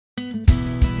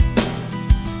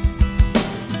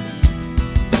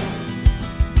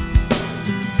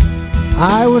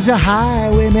I was a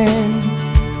highwayman,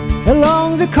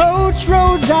 along the coach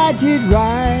roads I did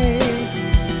ride,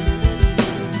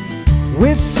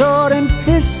 with sword and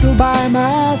pistol by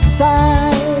my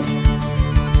side.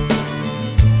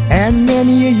 And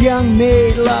many a young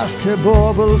maid lost her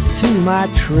baubles to my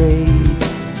trade,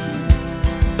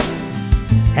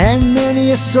 and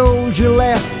many a soldier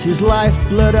left his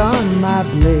lifeblood on my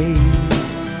blade.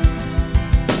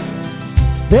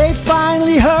 They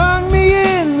finally hung me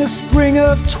in the spring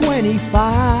of '25,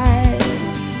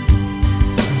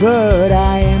 but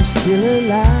I am still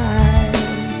alive.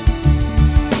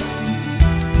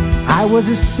 I was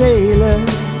a sailor,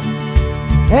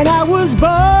 and I was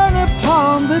born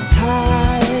upon the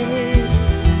tide,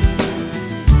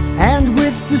 and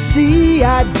with the sea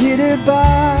I did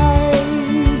abide.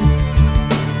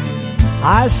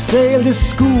 I sailed a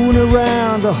schooner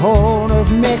around the Horn of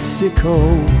Mexico.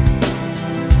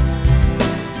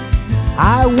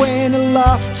 I went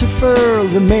aloft to furl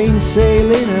the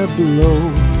mainsail in a blow,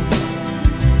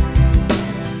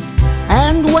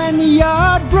 and when the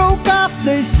yard broke off,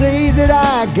 they say that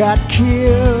I got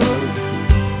killed,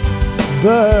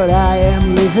 but I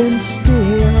am living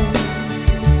still.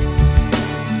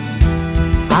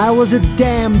 I was a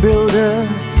dam builder,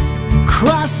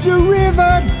 crossed the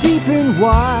river deep and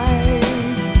wide,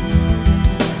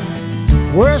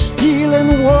 where steel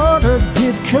and water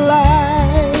did collide.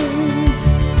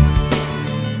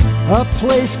 A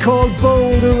place called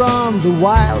Boulder on the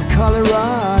wild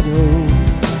Colorado.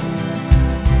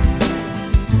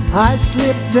 I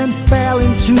slipped and fell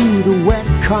into the wet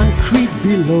concrete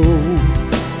below.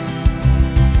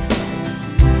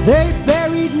 They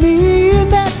buried me in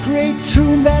that great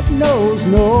tomb that knows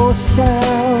no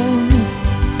sound,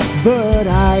 but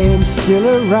I am still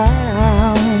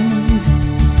around,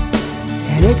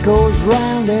 and it goes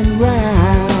round and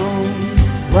round,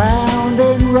 round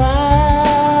and round,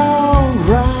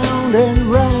 round and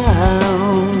round.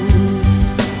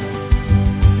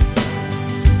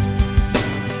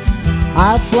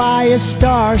 I fly a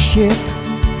starship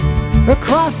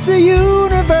across the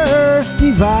universe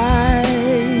divide,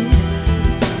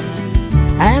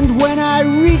 and when I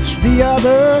reach the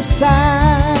other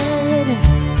side,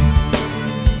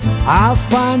 I'll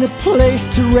find a place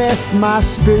to rest my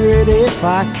spirit if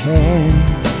I can.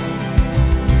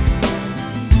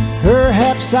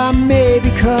 Perhaps I may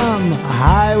become a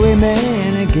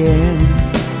highwayman again,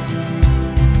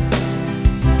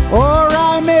 or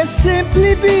I may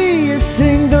simply be a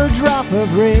single drop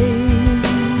of rain,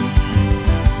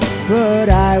 but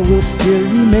I will still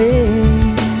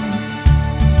remain,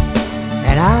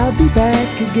 and I'll be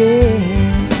back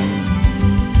again.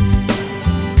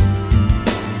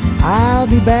 I'll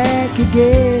be back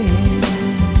again.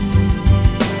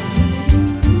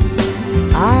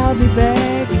 I'll be back.